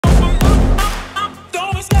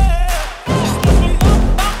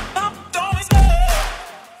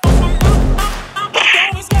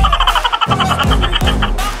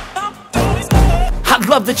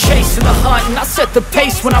young, I set the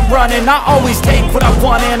pace when I'm running. I always take what I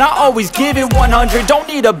want and I always give it 100. Don't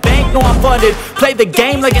need a bank, no I'm funded. Play the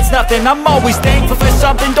game like it's nothing. I'm always thankful for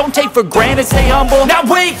something. Don't take for granted, stay humble. Now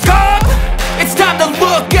wake up! It's time to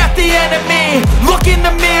look at the enemy. Look in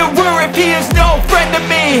the mirror if he is no friend to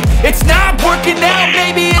me. It's not working out,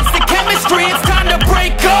 maybe it's the chemistry. It's time to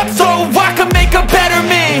break up so I can make a better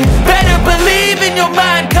me. Better believe in your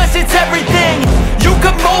mind, cause it's everything. You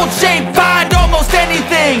can mold, shape, find almost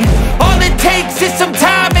anything. All it takes is some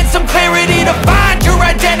time and some clarity to find your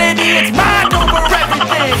identity. It's mind over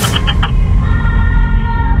everything.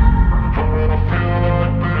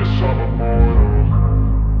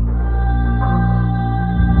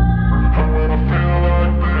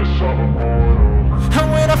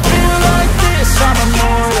 I'm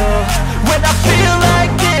immortal. When I feel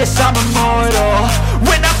like this, I'm immortal.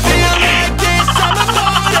 When I feel like this, I'm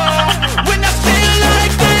immortal. When I feel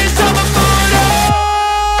like this, I'm immortal.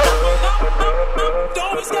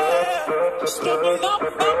 Don't be scared. Just give up. Don't be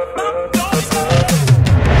scared.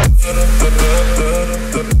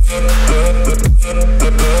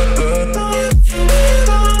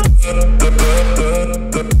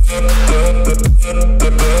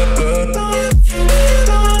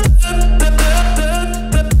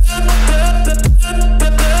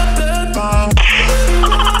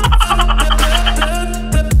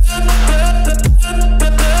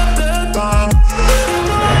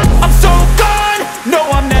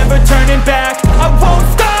 Back. I won't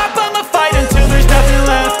stop, I'ma fight until there's nothing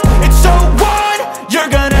left. It's so on, you're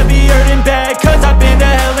gonna be hurting bad, cause I've been to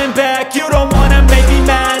hell and back. You don't wanna make me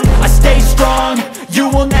mad, I stay strong, you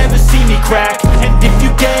will never see me crack. And if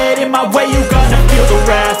you get in my way, you're gonna feel the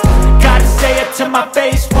wrath. Gotta say it to my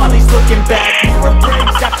face while he's looking back. Mirror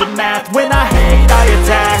breaks after math, when I hate, I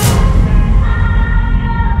attack.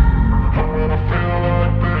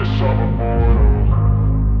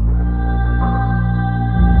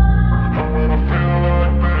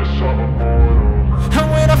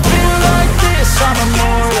 I'm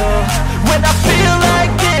immortal. When I feel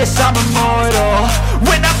like this, I'm immortal.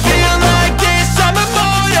 When I feel like this, I'm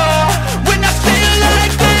immortal. When I feel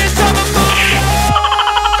like this, I'm immortal.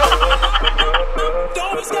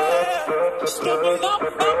 Don't be scared. Just give it up.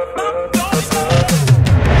 Don't be scared.